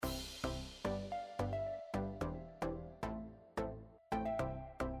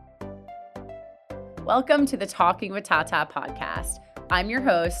Welcome to the Talking with Tata podcast. I'm your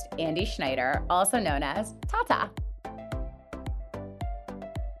host, Andy Schneider, also known as Tata.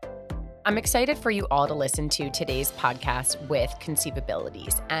 I'm excited for you all to listen to today's podcast with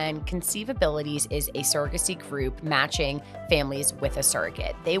ConceiveAbilities. And ConceiveAbilities is a surrogacy group matching families with a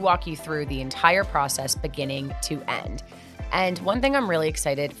surrogate. They walk you through the entire process beginning to end. And one thing I'm really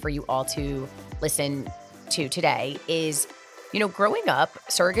excited for you all to listen to today is, growing up,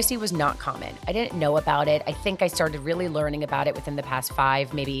 surrogacy was not common. I didn't know about it. I think I started really learning about it within the past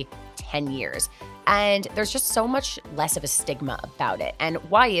 5, maybe 10 years. And there's just so much less of a stigma about it. And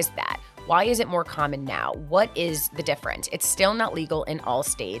why is that? Why is it more common now? What is the difference? It's still not legal in all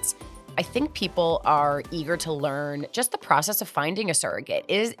states. I think people are eager to learn just the process of finding a surrogate.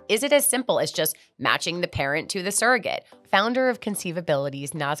 Is it as simple as just matching the parent to the surrogate? Founder of ConceiveAbilities,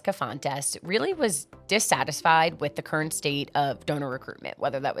 Nazca Fontes, really was dissatisfied with the current state of donor recruitment,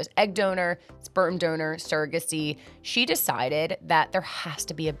 whether that was egg donor, sperm donor, surrogacy. She decided that there has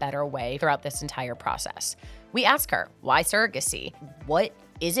to be a better way throughout this entire process. We asked her, why surrogacy? What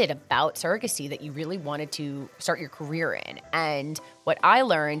is it about surrogacy that you really wanted to start your career in? And what I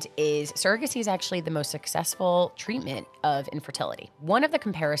learned is surrogacy is actually the most successful treatment of infertility. One of the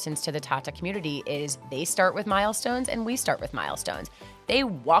comparisons to the Tata community is they start with milestones and we start with milestones. They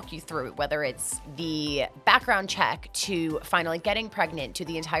walk you through it, whether it's the background check to finally getting pregnant, to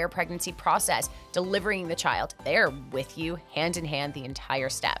the entire pregnancy process, delivering the child. They're with you hand in hand the entire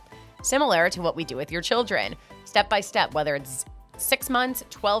step. Similar to what we do with your children, step by step, whether it's 6 months,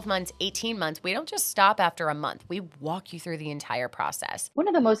 12 months, 18 months. We don't just stop after a month. We walk you through the entire process. One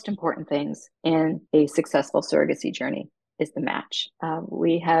of the most important things in a successful surrogacy journey is the match.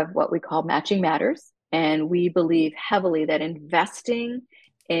 We have what we call matching matters, and we believe heavily that investing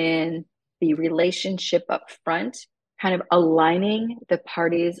in the relationship up front, kind of aligning the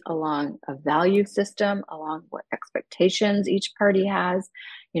parties along a value system, along what expectations each party has,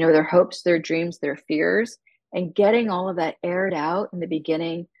 their hopes, their dreams, their fears, and getting all of that aired out in the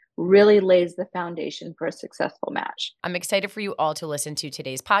beginning really lays the foundation for a successful match. I'm excited for you all to listen to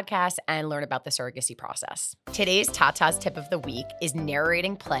today's podcast and learn about the surrogacy process. Today's Tata's tip of the week is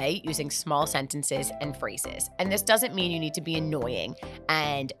narrating play using small sentences and phrases. And this doesn't mean you need to be annoying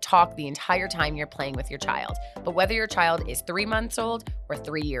and talk the entire time you're playing with your child. But whether your child is 3 months old or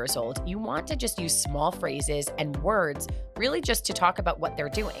 3 years old, you want to just use small phrases and words really just to talk about what they're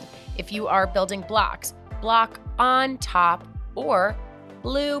doing. If you are building blocks, block on top, or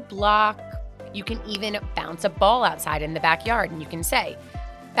blue block. You can even bounce a ball outside in the backyard, and you can say,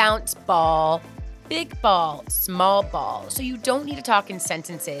 bounce ball, big ball, small ball. So you don't need to talk in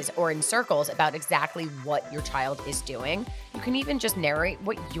sentences or in circles about exactly what your child is doing. You can even just narrate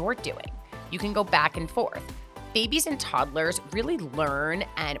what you're doing. You can go back and forth. Babies and toddlers really learn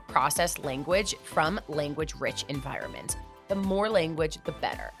and process language from language-rich environments. The more language, the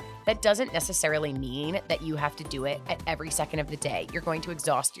better. That doesn't necessarily mean that you have to do it at every second of the day. You're going to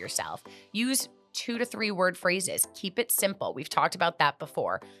exhaust yourself. Use 2 to 3 word phrases. Keep it simple. We've talked about that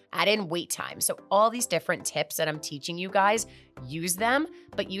before. Add in wait time. So all these different tips that I'm teaching you guys, use them,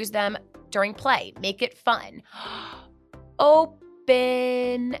 but use them during play. Make it fun.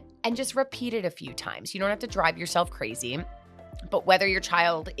 Open, and just repeat it a few times. You don't have to drive yourself crazy. But whether your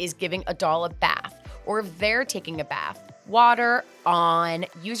child is giving a doll a bath or if they're taking a bath, water on,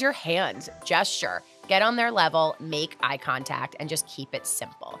 use your hands, gesture, get on their level, make eye contact, and just keep it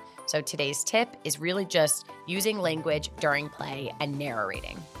simple. So today's tip is really just using language during play and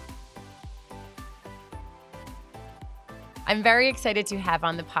narrating. I'm very excited to have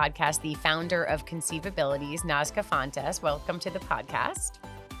on the podcast the founder of ConceiveAbilities, Nazca Fontes. Welcome to the podcast.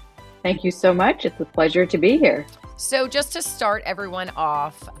 Thank you so much. It's a pleasure to be here. So just to start everyone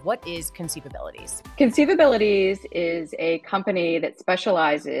off, what is ConceiveAbilities? ConceiveAbilities is a company that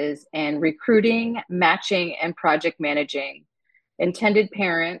specializes in recruiting, matching, and project managing intended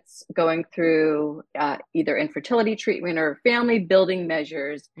parents going through either infertility treatment or family building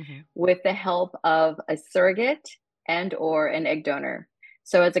measures with the help of a surrogate and or an egg donor.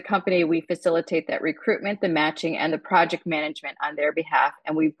 So as a company, we facilitate that recruitment, the matching, and the project management on their behalf.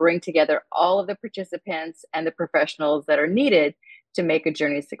 And we bring together all of the participants and the professionals that are needed to make a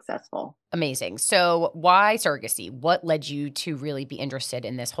journey successful. Amazing. So why surrogacy? What led you to really be interested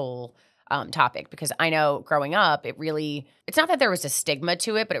in this whole topic? Because I know growing up, it's not that there was a stigma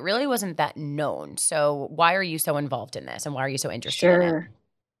to it, but it really wasn't that known. So why are you so involved in this? And why are you so interested in it?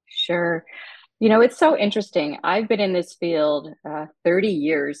 Sure. It's so interesting. I've been in this field 30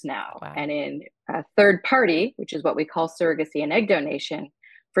 years now. Wow. And in third party, which is what we call surrogacy and egg donation,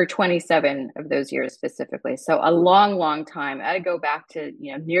 for 27 of those years specifically. So a long, long time. I go back to,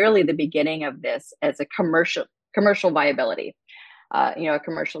 nearly the beginning of this as a commercial viability, a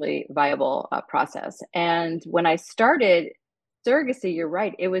commercially viable process. And when I started surrogacy, you're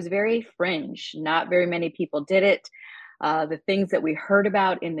right, it was very fringe. Not very many people did it. The things that we heard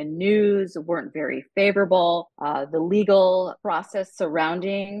about in the news weren't very favorable. The legal process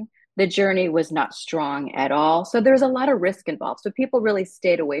surrounding the journey was not strong at all. So there's a lot of risk involved. So people really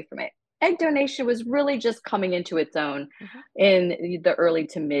stayed away from it. Egg donation was really just coming into its own in the early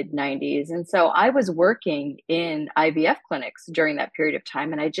to mid 90s. And so I was working in IVF clinics during that period of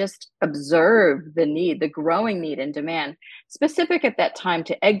time. And I just observed the need, the growing need and demand specific at that time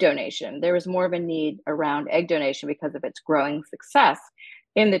to egg donation. There was more of a need around egg donation because of its growing success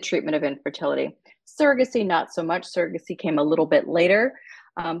in the treatment of infertility. Surrogacy, not so much. Surrogacy came a little bit later.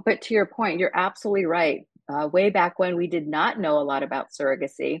 But to your point, you're absolutely right. Way back when, we did not know a lot about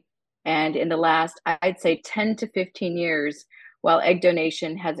surrogacy. And in the last, I'd say 10 to 15 years, while egg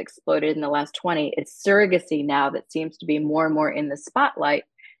donation has exploded in the last 20, it's surrogacy now that seems to be more and more in the spotlight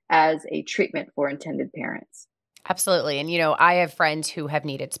as a treatment for intended parents. Absolutely. And, I have friends who have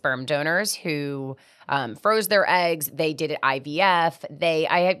needed sperm donors who froze their eggs. They did it IVF.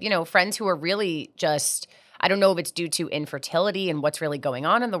 I have, friends who are really just, I don't know if it's due to infertility and what's really going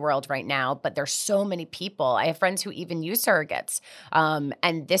on in the world right now, but there's so many people. I have friends who even use surrogates.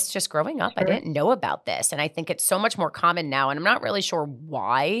 And this just growing up, I didn't know about this. And I think it's so much more common now. And I'm not really sure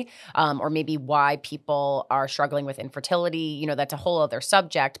why, or maybe why people are struggling with infertility. That's a whole other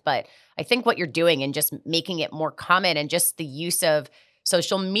subject. But I think what you're doing and just making it more common and just the use of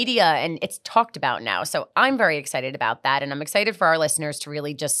social media, and it's talked about now. So I'm very excited about that. And I'm excited for our listeners to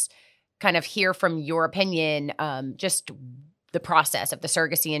really just kind of hear from your opinion, just the process of the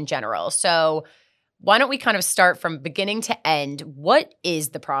surrogacy in general. So why don't we kind of start from beginning to end? What is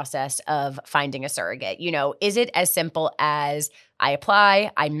the process of finding a surrogate? Is it as simple as I apply,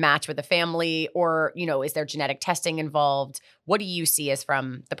 I match with a family, or, is there genetic testing involved? What do you see as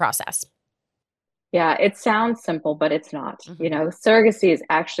from the process? Yeah, it sounds simple, but it's not. Surrogacy is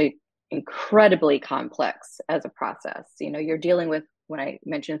actually incredibly complex as a process. You're dealing with, when I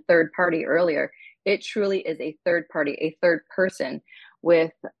mentioned third party earlier, it truly is a third party, a third person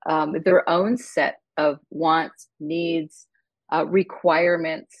with their own set of wants, needs,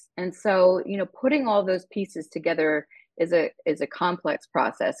 requirements. And so, putting all those pieces together is a complex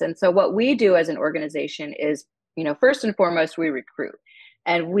process. And so what we do as an organization is, first and foremost, we recruit.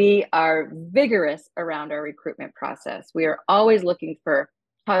 And we are vigorous around our recruitment process. We are always looking for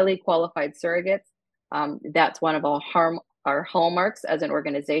highly qualified surrogates. That's one of our hallmarks as an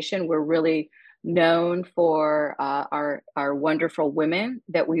organization. We're really known for our wonderful women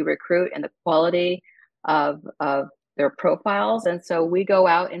that we recruit and the quality of their profiles. And so we go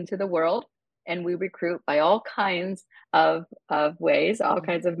out into the world and we recruit by all kinds of ways, all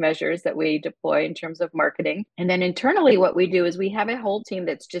kinds of measures that we deploy in terms of marketing. And then internally, what we do is we have a whole team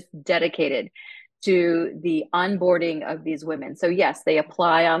that's just dedicated to the onboarding of these women. So yes, they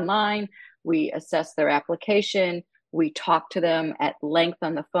apply online. We assess their application. We talk to them at length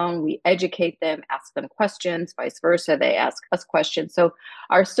on the phone. We educate them, ask them questions, vice versa. They ask us questions. So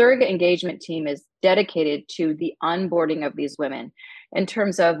our surrogate engagement team is dedicated to the onboarding of these women. In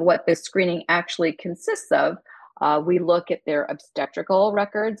terms of what the screening actually consists of, we look at their obstetrical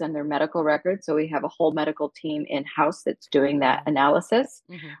records and their medical records. So we have a whole medical team in-house that's doing that analysis.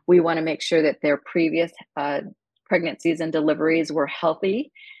 We want to make sure that their previous pregnancies and deliveries were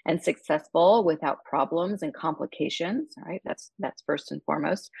healthy and successful without problems and complications. All right, that's first and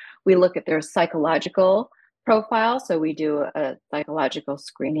foremost. We look at their psychological profile. So we do a psychological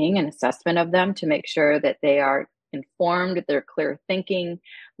screening and assessment of them to make sure that they are informed, they're clear thinking.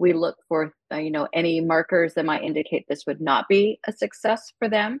 We look for any markers that might indicate this would not be a success for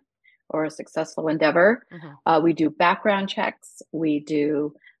them or a successful endeavor. We do background checks. We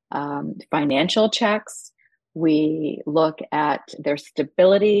do financial checks. We look at their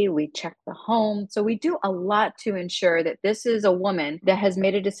stability. We check the home. So we do a lot to ensure that this is a woman that has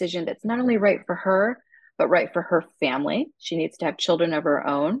made a decision that's not only right for her, but right for her family. She needs to have children of her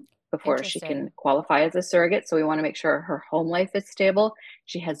own before she can qualify as a surrogate. So we want to make sure her home life is stable.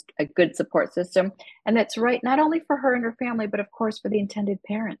 She has a good support system. And that's right, not only for her and her family, but of course for the intended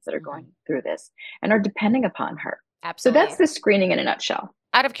parents that are going through this and are depending upon her. Absolutely. So that's the screening in a nutshell.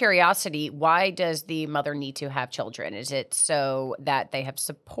 Out of curiosity, why does the mother need to have children? Is it so that they have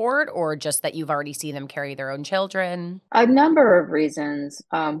support or just that you've already seen them carry their own children? A number of reasons.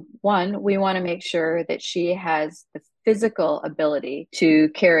 One, we want to make sure that she has physical ability to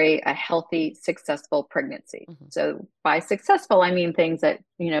carry a healthy, successful pregnancy. Mm-hmm. So by successful, I mean things that,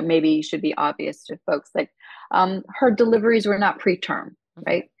 maybe should be obvious to folks, like her deliveries were not preterm, Mm-hmm.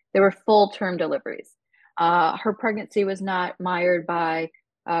 right? They were full term deliveries. Her pregnancy was not mired by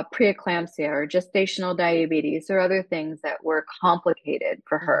preeclampsia or gestational diabetes or other things that were complicated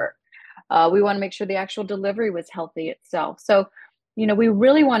for her. We want to make sure the actual delivery was healthy itself. So, we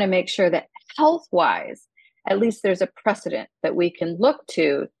really want to make sure that health wise, at least there's a precedent that we can look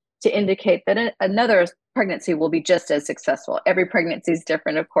to indicate that another pregnancy will be just as successful. Every pregnancy is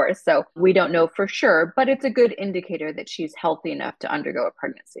different, of course. So we don't know for sure, but it's a good indicator that she's healthy enough to undergo a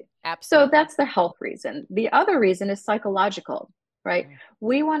pregnancy. So Absolutely. that's the health reason. The other reason is psychological, right? Mm-hmm.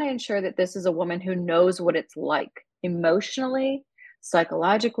 We want to ensure that this is a woman who knows what it's like emotionally,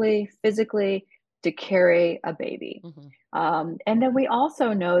 psychologically, physically to carry a baby. Mm-hmm. And then we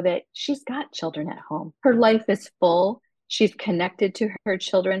also know that she's got children at home. Her life is full. She's connected to her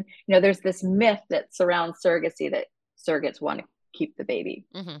children. There's this myth that surrounds surrogacy that surrogates want to keep the baby.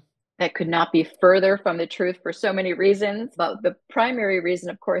 Mm-hmm. That could not be further from the truth for so many reasons. But the primary reason,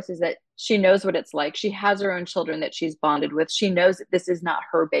 of course, is that she knows what it's like. She has her own children that she's bonded with. She knows that this is not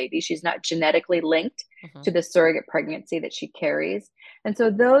her baby. She's not genetically linked Mm-hmm. to the surrogate pregnancy that she carries. And so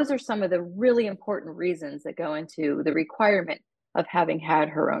those are some of the really important reasons that go into the requirement of having had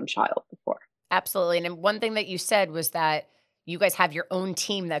her own child before. Absolutely. And one thing that you said was that you guys have your own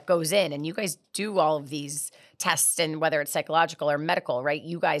team that goes in and you guys do all of these tests, and whether it's psychological or medical, right?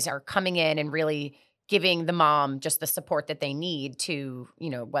 You guys are coming in and really giving the mom just the support that they need to,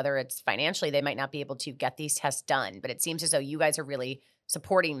 whether it's financially, they might not be able to get these tests done, but it seems as though you guys are really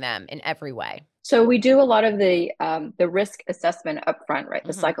supporting them in every way. So we do a lot of the risk assessment upfront, right?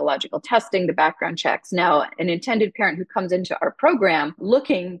 The Mm-hmm. psychological testing, the background checks. Now, an intended parent who comes into our program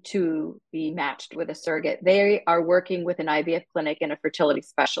looking to be matched with a surrogate, they are working with an IVF clinic and a fertility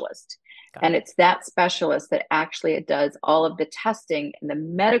specialist. And it's that specialist that actually does all of the testing and the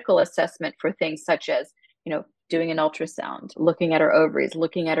medical assessment for things such as, doing an ultrasound, looking at our ovaries,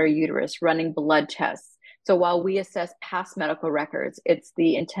 looking at our uterus, running blood tests. So while we assess past medical records, it's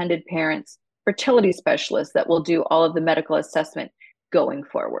the intended parent's fertility specialist that will do all of the medical assessment going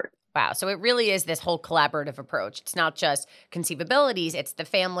forward. Wow. So it really is this whole collaborative approach. It's not just ConceiveAbilities, it's the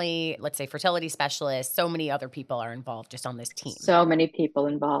family, let's say fertility specialists. So many other people are involved just on this team. So many people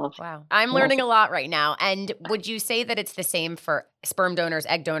involved. Wow. I'm learning a lot right now. And would you say that it's the same for sperm donors,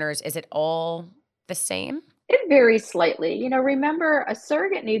 egg donors? Is it all the same? It varies slightly. Remember, a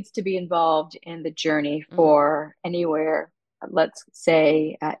surrogate needs to be involved in the journey for anywhere, let's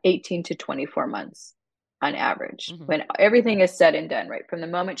say 18 to 24 months on average, when everything is said and done, right? From the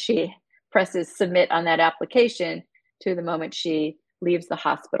moment she presses submit on that application to the moment she leaves the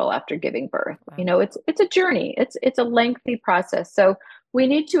hospital after giving birth. Wow. It's a journey. It's a lengthy process. So we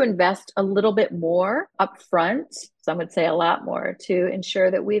need to invest a little bit more upfront, some would say a lot more, to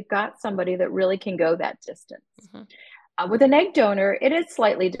ensure that we've got somebody that really can go that distance. With an egg donor, it is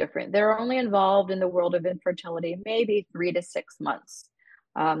slightly different. They're only involved in the world of infertility, maybe 3 to 6 months.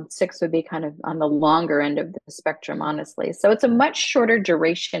 6 would be kind of on the longer end of the spectrum, honestly. So it's a much shorter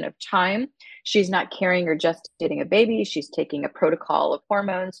duration of time. She's not carrying or gestating a baby. She's taking a protocol of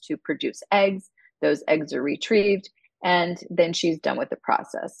hormones to produce eggs. Those eggs are retrieved, and then she's done with the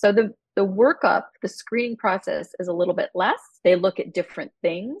process. So the workup, the screening process is a little bit less. They look at different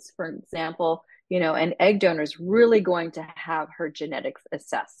things. For example, an egg donor is really going to have her genetics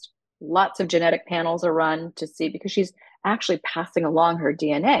assessed. Lots of genetic panels are run to see, because she's actually passing along her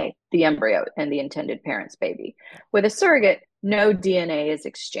DNA, the embryo and the intended parent's baby. With a surrogate, no DNA is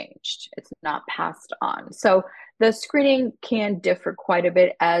exchanged. It's not passed on. So the screening can differ quite a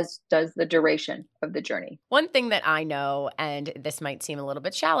bit, as does the duration of the journey. One thing that I know, and this might seem a little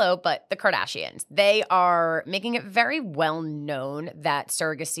bit shallow, but the Kardashians, they are making it very well known that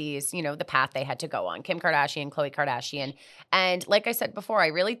surrogacy is, the path they had to go on. Kim Kardashian, Khloe Kardashian. And like I said before, I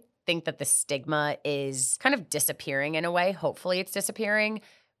really think that the stigma is kind of disappearing in a way. Hopefully it's disappearing.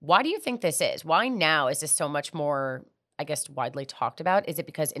 Why do you think this is? Why now is this so much more, I guess, widely talked about? Is it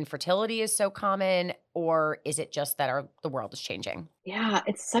because infertility is so common, or is it just that the world is changing? Yeah,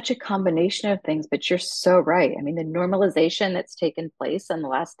 it's such a combination of things, but you're so right. I mean, the normalization that's taken place in the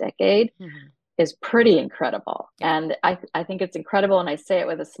last decade is pretty incredible. Yeah. And I think it's incredible. And I say it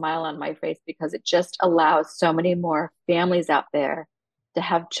with a smile on my face, because it just allows so many more families out there to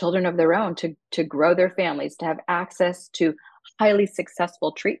have children of their own, to grow their families, to have access to highly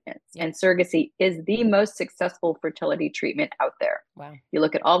successful treatments. Yeah. And surrogacy is the most successful fertility treatment out there. Wow. You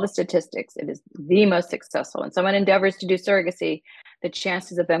look at all the statistics, it is the most successful. When someone endeavors to do surrogacy, the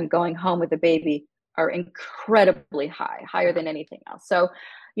chances of them going home with a baby are incredibly high, higher Wow. than anything else. So,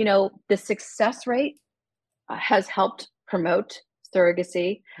 the success rate has helped promote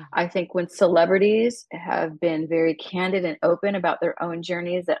surrogacy. Mhm. I think when celebrities have been very candid and open about their own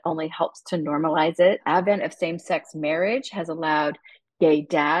journeys, that only helps to normalize it. Advent of same-sex marriage has allowed gay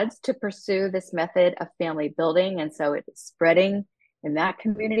dads to pursue this method of family building, and so it's spreading in that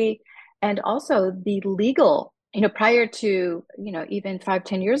community. And also the legal, prior to, even 5,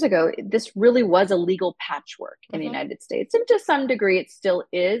 10 years ago, this really was a legal patchwork in the Mhm. United States. And to some degree, it still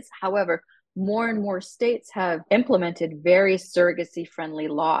is. However, more and more states have implemented very surrogacy friendly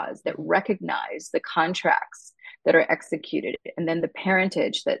laws that Mhm. recognize the contracts that are executed and then the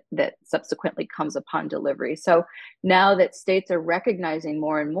parentage that subsequently comes upon delivery. So now that states are recognizing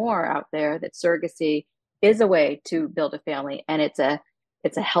more and more out there that surrogacy is a way to build a family, and it's a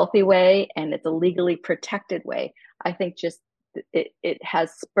healthy way, and it's a legally protected way. I think just it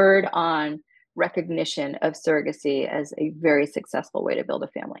has spurred on recognition of surrogacy as a very successful way to build a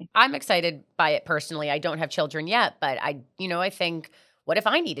family. I'm excited by it personally. I don't have children yet, but I think, what if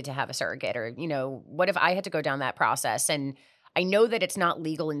I needed to have a surrogate, or, what if I had to go down that process? And I know that it's not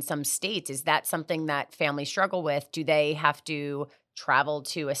legal in some states. Is that something that families struggle with? Do they have to travel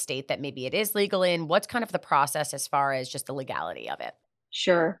to a state that maybe it is legal in? What's kind of the process as far as just the legality of it?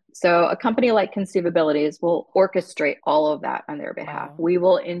 Sure. So a company like ConceiveAbilities will orchestrate all of that on their behalf. Wow. We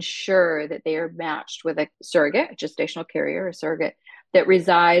will ensure that they are matched with a surrogate, a gestational carrier, a surrogate that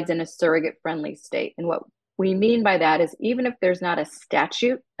resides in a surrogate friendly state. And what we mean by that is, even if there's not a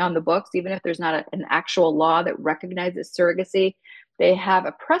statute on the books, even if there's not an actual law that recognizes surrogacy, they have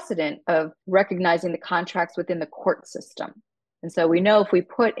a precedent of recognizing the contracts within the court system. And so we know if we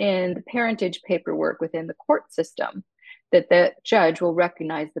put in the parentage paperwork within the court system, that the judge will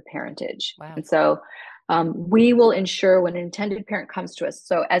recognize the parentage. Wow. And so we will ensure when an intended parent comes to us.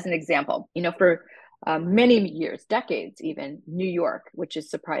 So, as an example, for many years, decades even, New York, which is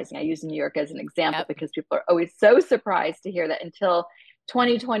surprising. I use New York as an example Yep. because people are always so surprised to hear that until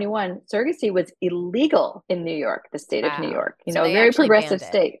 2021, surrogacy was illegal in New York, the state of New Wow. York, So a they very actually progressive banned it.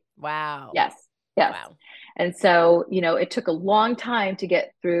 state. Wow. Yes, yes. Wow. And so, it took a long time to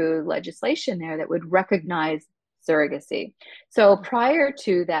get through legislation there that would recognize surrogacy. So prior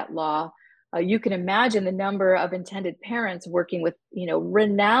to that law, you can imagine the number of intended parents working with,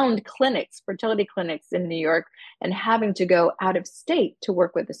 renowned clinics, fertility clinics in New York, and having to go out of state to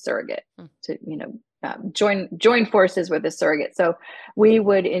work with a surrogate to, join forces with a surrogate. So we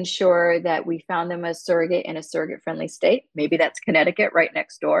would ensure that we found them a surrogate in a surrogate friendly state. Maybe that's Connecticut right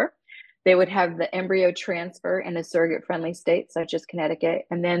next door. They would have the embryo transfer in a surrogate friendly state, such as Connecticut.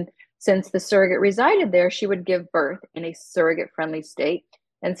 And then, since the surrogate resided there, she would give birth in a surrogate friendly state.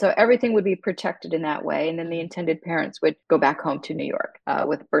 And so everything would be protected in that way. And then the Mhm. intended parents would go back home to New York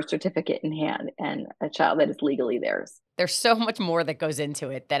with a birth certificate in hand and a child that is legally theirs. There's so much more that goes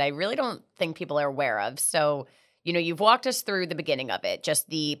into it that I really don't think people are aware of. So, you've walked us through the beginning of it, just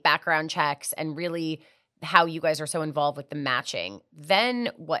the background checks and really how you guys are so involved with the matching.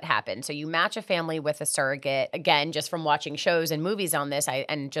 Then what happens? So you match a family with a surrogate. Again, just from watching shows and movies on this,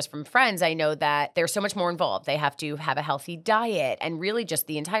 and just from friends, I know that there's so much more involved. They have to have a healthy diet, and really just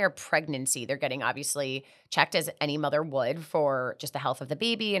the entire pregnancy. They're getting obviously checked as any mother would for just the health of the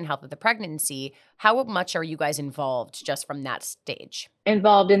baby and health of the pregnancy. How much are you guys involved just from that stage?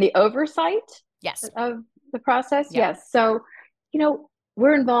 Involved in the oversight Yes. of the process? Yep. Yes. So,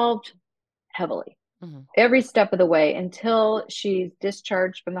 we're involved heavily Mhm. every step of the way until she's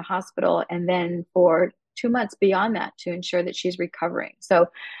discharged from the hospital, and then for 2 months beyond that to ensure that she's recovering. So,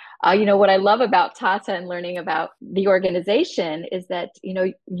 what I love about Tata and learning about the organization is that,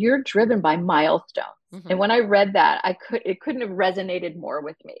 you're driven by milestones. And Mhm. when I read that, it couldn't have resonated more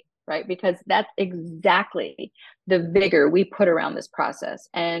with me, right? Because that's exactly the vigor we put around this process.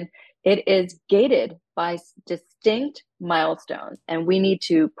 And it is gated by distinct milestones. And we need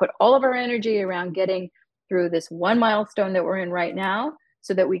to put all of our energy around getting through this one milestone that we're in right now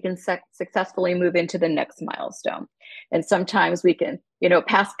so that we can successfully move into the next milestone. And sometimes we can,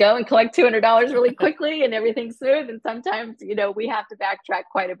 pass go and collect $200 really quickly and everything's smooth. And sometimes, we have to backtrack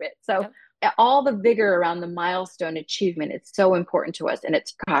quite a bit. So Yep. all the vigor around the milestone achievement is so important to us. And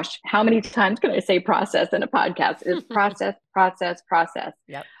it's, gosh, how many times can I say process in a podcast? It's process, process, process.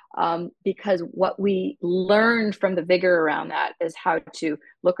 Yep. Because what we learned from the vigor around that is how to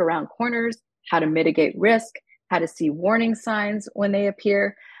look around corners, how to mitigate risk, how to see warning signs when they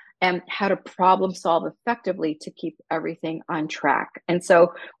appear, and how to problem solve effectively to keep everything on track. And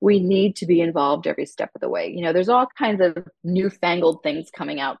so we need to be involved every step of the way. There's all kinds of newfangled things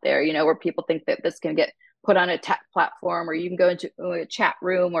coming out there, where people think that this can get put on a tech platform, or you can go into a chat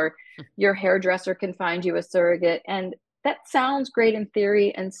room, or your hairdresser can find you a surrogate. And that sounds great in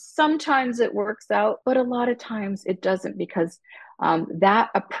theory, and sometimes it works out, but a lot of times it doesn't, because that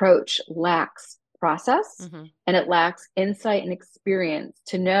approach lacks process, Mm-hmm. and it lacks insight and experience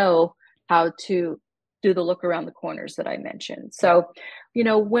to know how to do the look around the corners that I mentioned. So,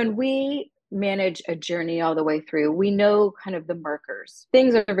 when we manage a journey all the way through, we know kind of the markers.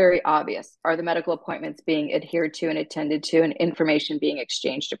 Things are very obvious. Are the medical appointments being adhered to and attended to, and information being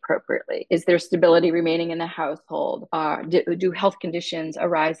exchanged appropriately? Is there stability remaining in the household? Do health conditions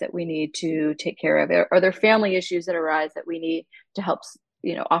arise that we need to take care of? Are there family issues that arise that we need to help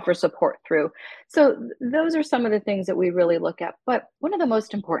offer support through? So those are some of the things that we really look at. But one of the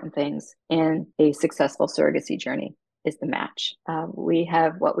most important things in a successful surrogacy journey is the match. We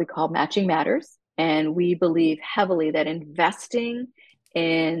have what we call matching matters, and we believe heavily that investing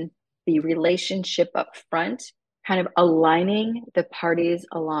in the relationship up front, kind of aligning the parties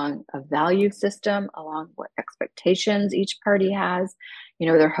along a value system, along what expectations each party has,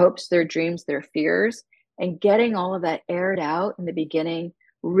 their hopes, their dreams, their fears, and getting all of that aired out in the beginning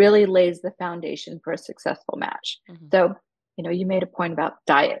really lays the foundation for a successful match. Mm-hmm. So, you made a point about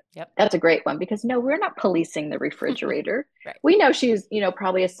diet. Yep. That's a great one, because no, we're not policing the refrigerator. Right. We know she's,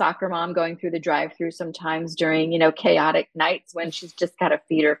 probably a soccer mom going through the drive-through sometimes during, chaotic nights when she's just got to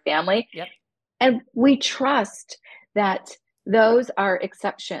feed her family. Yep. And we trust that those are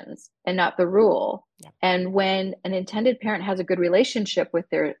exceptions and not the rule. Yep. And when an intended parent has a good relationship with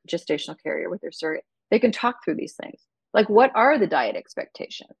their gestational carrier, with their surrogate, they can talk through these things. Like, what are the diet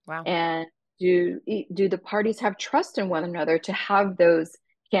expectations? Wow. And do the parties have trust in one another to have those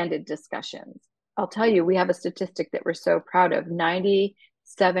candid discussions? I'll tell you, we have a statistic that we're so proud of. 97%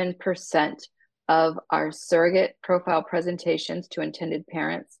 of our surrogate profile presentations to intended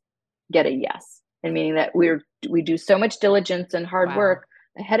parents get a yes. And meaning that we do so much diligence and hard work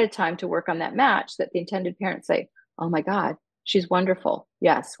ahead of time to work on that match, that the intended parents say, oh my God, she's wonderful.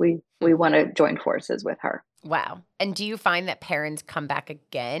 Yes, we want to join forces with her. Wow. And do you find that parents come back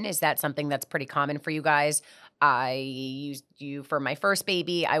again? Is that something that's pretty common for you guys? I used you for my first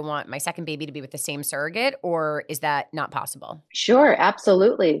baby. I want my second baby to be with the same surrogate, or is that not possible? Sure,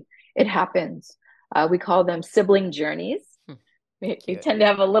 absolutely. It happens. We call them sibling journeys. We tend to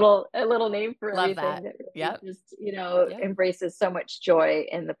have a little name for Love everything that yep. Just embraces so much joy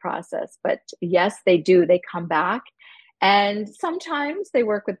in the process. But yes, they do. They come back, and sometimes they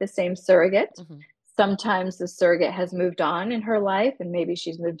work with the same surrogate. Mm-hmm. Sometimes the surrogate has moved on in her life, and maybe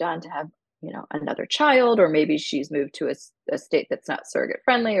she's moved on to have, another child, or maybe she's moved to a state that's not surrogate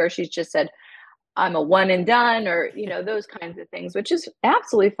friendly, or she's just said, I'm a one and done, or, those kinds of things, which is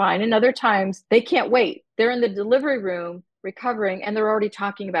absolutely fine. And other times they can't wait. They're in the delivery room recovering, and they're already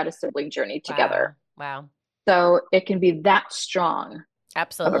talking about a sibling journey together. Wow. So it can be that strong.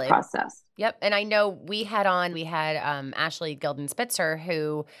 Absolutely. Of a process. Yep. And I know we had Ashley Gilden Spitzer,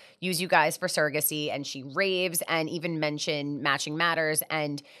 who used you guys for surrogacy, and she raves and even mentioned Matching Matters.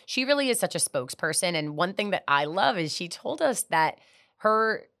 And she really is such a spokesperson. And one thing that I love is she told us that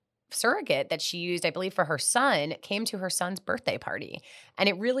her surrogate that she used, I believe, for her son, came to her son's birthday party. And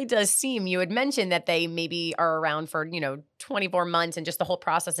it really does seem, you had mentioned that they maybe are around for, 24 months and just the whole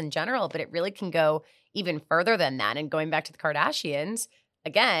process in general, but it really can go even further than that. And going back to the Kardashians,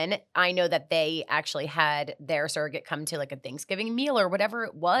 again, I know that they actually had their surrogate come to like a Thanksgiving meal or whatever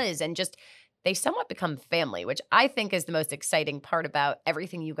it was, and just they somewhat become family, which I think is the most exciting part about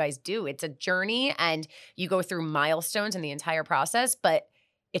everything you guys do. It's a journey, and you go through milestones in the entire process, but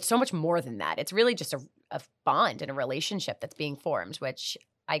it's so much more than that. It's really just a bond and a relationship that's being formed, which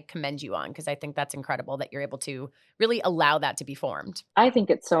I commend you on, because I think that's incredible that you're able to really allow that to be formed. I think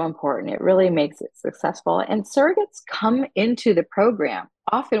it's so important. It really makes it successful. And surrogates come into the program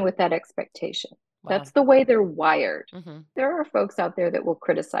often with that expectation. Wow. That's the way they're wired. Mm-hmm. There are folks out there that will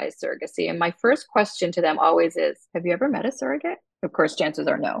criticize surrogacy. And my first question to them always is, have you ever met a surrogate? Of course, chances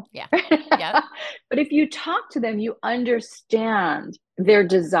are no. Yeah. Yeah. But if you talk to them, you understand their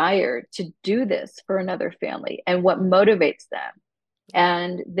desire to do this for another family and what motivates them.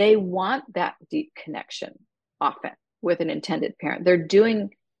 And they want that deep connection often with an intended parent. They're doing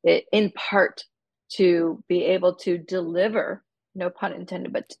it in part to be able to deliver, no pun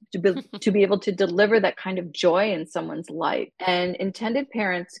intended, but to be able to deliver that kind of joy in someone's life. And intended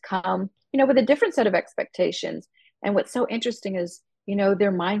parents come, with a different set of expectations. And what's so interesting is,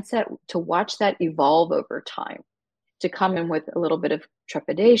 their mindset to watch that evolve over time, to come in with a little bit of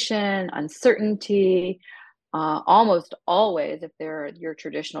trepidation, uncertainty, almost always, if they're your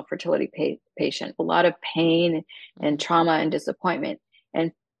traditional fertility patient, a lot of pain and trauma and disappointment.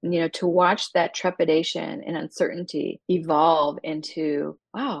 And to watch that trepidation and uncertainty evolve into,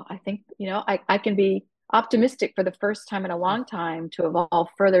 wow, I think, I can be optimistic for the first time in a long time, to evolve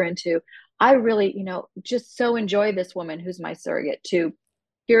further into, I really, just so enjoy this woman who's my surrogate, to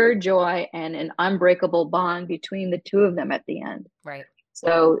pure joy and an unbreakable bond between the two of them at the end. Right.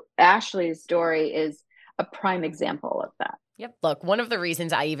 So Ashley's story is a prime example of that. Yep. Look, one of the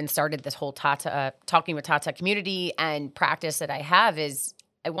reasons I even started this whole talking with Tata community and practice that I have is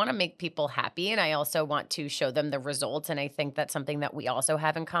I want to make people happy, and I also want to show them the results. And I think that's something that we also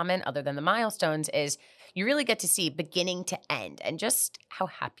have in common, other than the milestones, is you really get to see beginning to end and just how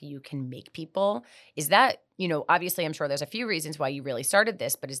happy you can make people. Is that, obviously I'm sure there's a few reasons why you really started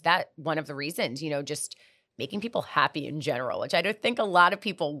this, but is that one of the reasons, just making people happy in general, which I don't think a lot of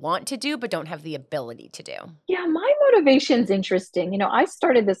people want to do, but don't have the ability to do? Yeah, my motivation's interesting. I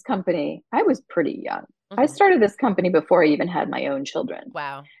started this company, I was pretty young. I Mm-hmm. started this company before I even had my own children.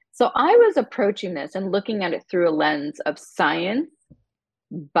 Wow. So I was approaching this and looking at it through a lens of science,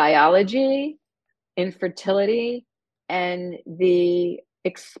 biology, infertility, and the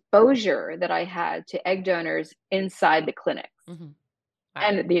exposure that I had to egg donors inside the clinics, Mm-hmm. Wow.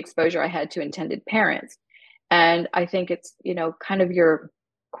 and the exposure I had to intended parents. And I think it's, kind of your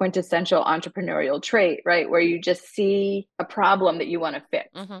quintessential entrepreneurial trait, right? Where you just see a problem that you want to fix.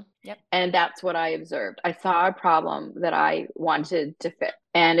 Mm-hmm. Yep. And that's what I observed. I saw a problem that I wanted to fix.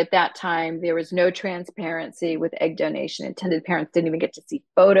 And at that time, there was no transparency with egg donation. Intended parents didn't even get to see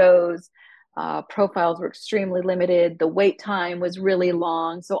photos. Profiles were extremely limited. The wait time was really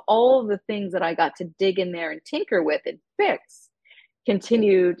long. So all of the things that I got to dig in there and tinker with and fix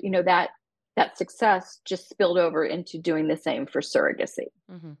continued, that success just spilled over into doing the same for surrogacy.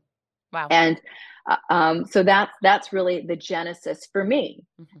 Mm-hmm. Wow. And so that's really the genesis for me.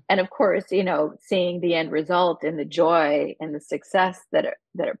 Mm-hmm. And of course, seeing the end result and the joy and the success that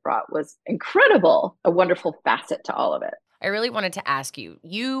it brought was incredible, a wonderful facet to all of it. I really wanted to ask you,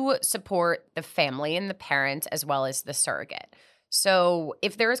 you support the family and the parent as well as the surrogate. So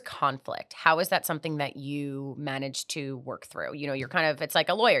if there is conflict, how is that something that you manage to work through? You're it's like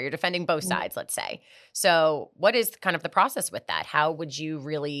a lawyer, you're defending both sides, let's say. So what is kind of the process with that? How would you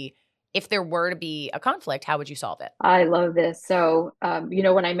really, if there were to be a conflict, how would you solve it? I love this. So,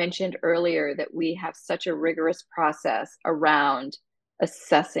 when I mentioned earlier that we have such a rigorous process around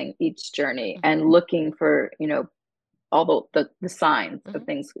assessing each journey and looking for, all the signs of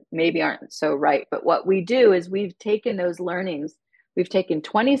things maybe aren't so right. But what we do is we've taken those learnings, we've taken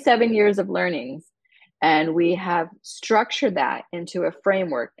 27 years of learnings, and we have structured that into a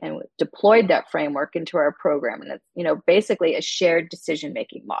framework and deployed that framework into our program. And it's, basically a shared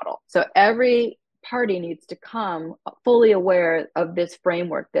decision-making model. So every party needs to come fully aware of this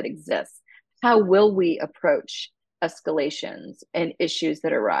framework that exists. How will we approach escalations and issues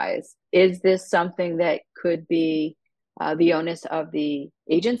that arise? Is this something that could be the onus of the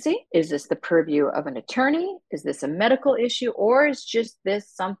agency? Is this the purview of an attorney? Is this a medical issue? Or is just this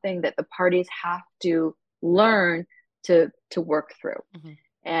something that the parties have to learn to work through?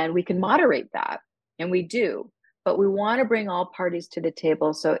 And we can moderate that, and we do. But we want to bring all parties to the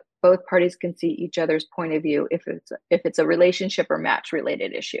table so both parties can see each other's point of view if it's a relationship or match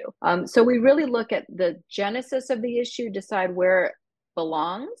related issue. So we really look at the genesis of the issue, decide where it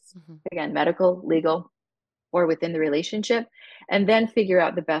belongs, again, medical, legal, or within the relationship, and then figure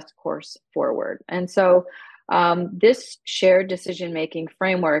out the best course forward. And so this shared decision-making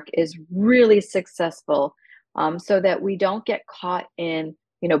framework is really successful, so that we don't get caught in,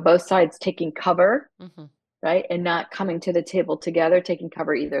 both sides taking cover, right? And not coming to the table together, taking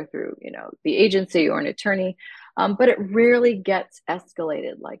cover either through, the agency or an attorney. But it rarely gets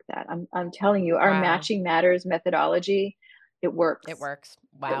escalated like that. I'm telling you, our matching matters methodology, it works. It works.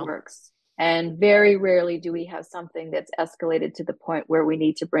 Wow. It works. And very rarely do we have something that's escalated to the point where we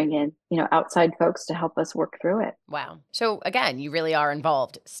need to bring in, outside folks to help us work through it. Wow. So again, you really are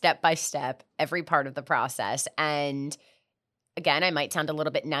involved step by step, every part of the process. And again, I might sound a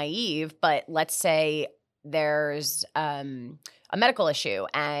little bit naive, but let's say there's a medical issue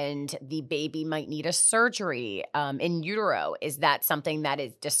and the baby might need a surgery in utero. Is that something that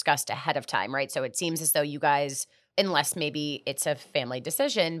is discussed ahead of time, right? So it seems as though you guys, unless maybe it's a family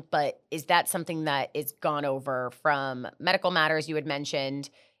decision, but is that something that is gone over from medical matters you had mentioned?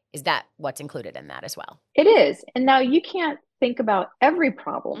 Is that what's included in that as well? It is. And now you can't think about every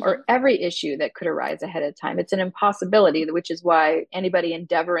problem or every issue that could arise ahead of time. It's an impossibility, which is why anybody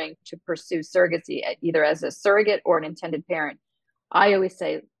endeavoring to pursue surrogacy, either as a surrogate or an intended parent, I always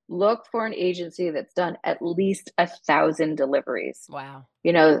say, look for an agency that's done at least 1,000 deliveries. Wow.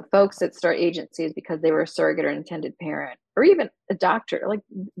 Folks that start agencies because they were a surrogate or intended parent, or even a doctor, like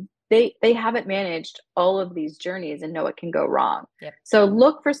they haven't managed all of these journeys and know it can go wrong. Yep. So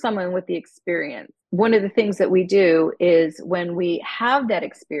look for someone with the experience. One of the things that we do is when we have that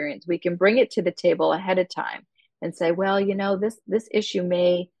experience, we can bring it to the table ahead of time and say, well, this issue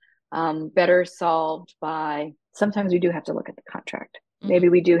may better solved by, sometimes we do have to look at the contract. Maybe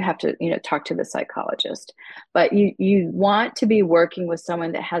we do have to, talk to the psychologist, but you want to be working with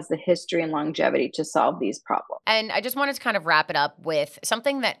someone that has the history and longevity to solve these problems. And I just wanted to kind of wrap it up with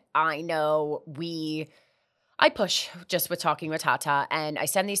something that I know I push just with Talking with Tata, and I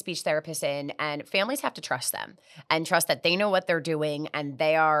send these speech therapists in, and families have to trust them and trust that they know what they're doing and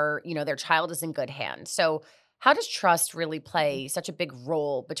they are, their child is in good hands. So how does trust really play such a big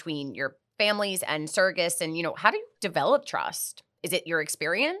role between your families and surrogates? And, how do you develop trust? Is it your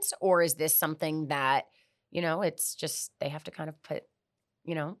experience, or is this something that, it's just they have to kind of put,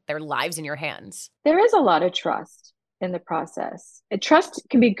 their lives in your hands? There is a lot of trust in the process. And trust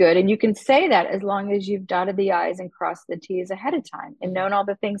can be good, and you can say that as long as you've dotted the I's and crossed the T's ahead of time and known all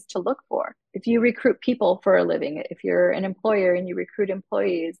the things to look for. If you recruit people for a living, if you're an employer and you recruit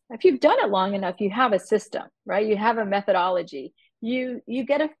employees, if you've done it long enough, you have a system, right? You have a methodology. You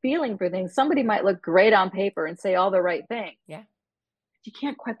get a feeling for things. Somebody might look great on paper and say all the right things. Yeah. You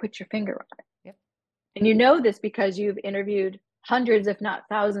can't quite put your finger on it. Yep. And you know this because you've interviewed hundreds, if not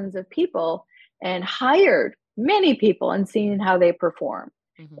thousands of people and hired many people and seen how they perform.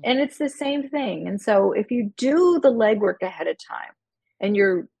 And it's the same thing. And so if you do the legwork ahead of time and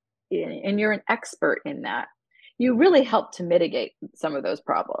you're an expert in that, you really help to mitigate some of those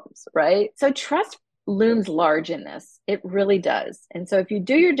problems, right? So trust looms large in this. It really does. And so if you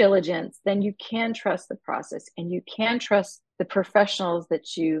do your diligence, then you can trust the process and you can trust the professionals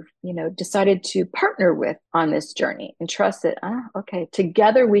that you've, decided to partner with on this journey, and trust that, okay,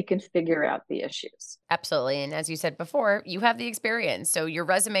 together we can figure out the issues. Absolutely. And as you said before, you have the experience. So your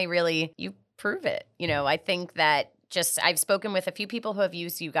resume really, you prove it. I think that I've spoken with a few people who have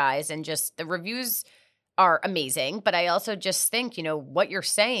used you guys, and just the reviews are amazing. But I also just think, what you're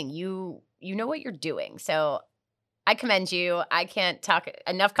saying, you know what you're doing. So I commend you. I can't talk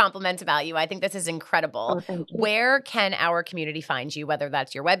enough compliments about you. I think this is incredible. Oh, thank you. Where can our community find you, whether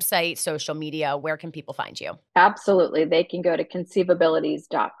that's your website, social media? Where can people find you? Absolutely. They can go to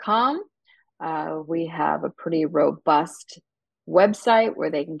ConceiveAbilities.com. We have a pretty robust website where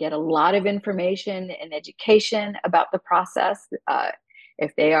they can get a lot of information and education about the process.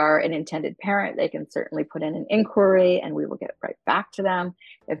 If they are an intended parent, they can certainly put in an inquiry and we will get right back to them.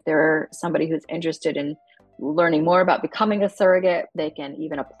 If they're somebody who's interested in learning more about becoming a surrogate, they can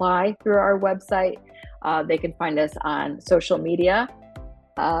even apply through our website. They can find us on social media.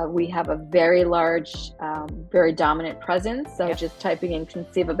 We have a very large, very dominant presence. So just typing in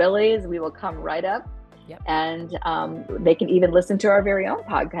ConceiveAbilities, we will come right up. Yep. And they can even listen to our very own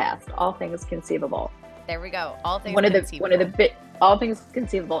podcast, All Things Conceivable. There we go. All Things All Things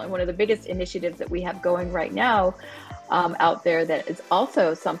Conceivable. And one of the biggest initiatives that we have going right now out there that is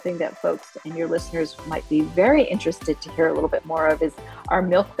also something that folks and your listeners might be very interested to hear a little bit more of is our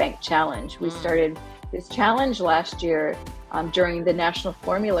Milk Bank Challenge. We started this challenge last year during the national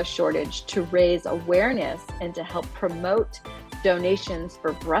formula shortage to raise awareness and to help promote donations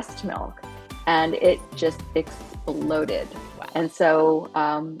for breast milk. And it just exploded. Wow. And so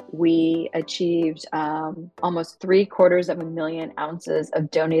we achieved almost 750,000 ounces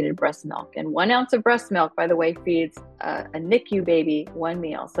of donated breast milk. And 1 ounce of breast milk, by the way, feeds a NICU baby one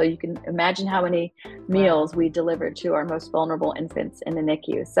meal. So you can imagine how many meals we delivered to our most vulnerable infants in the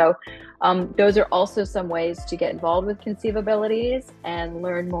NICU. So those are also some ways to get involved with ConceiveAbilities and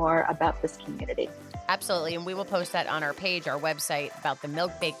learn more about this community. Absolutely. And we will post that on our page, our website, about the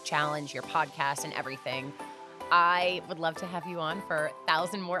Milk Bake Challenge, your podcast, and everything. I would love to have you on for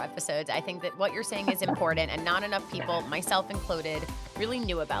 1,000 more episodes. I think that what you're saying is important, and not enough people, myself included, really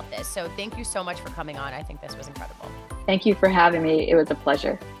knew about this. So thank you so much for coming on. I think this was incredible. Thank you for having me. It was a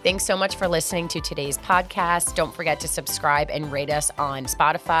pleasure. Thanks so much for listening to today's podcast. Don't forget to subscribe and rate us on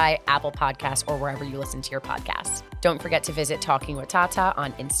Spotify, Apple Podcasts, or wherever you listen to your podcasts. Don't forget to visit Talking with Tata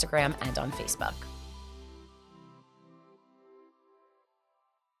on Instagram and on Facebook.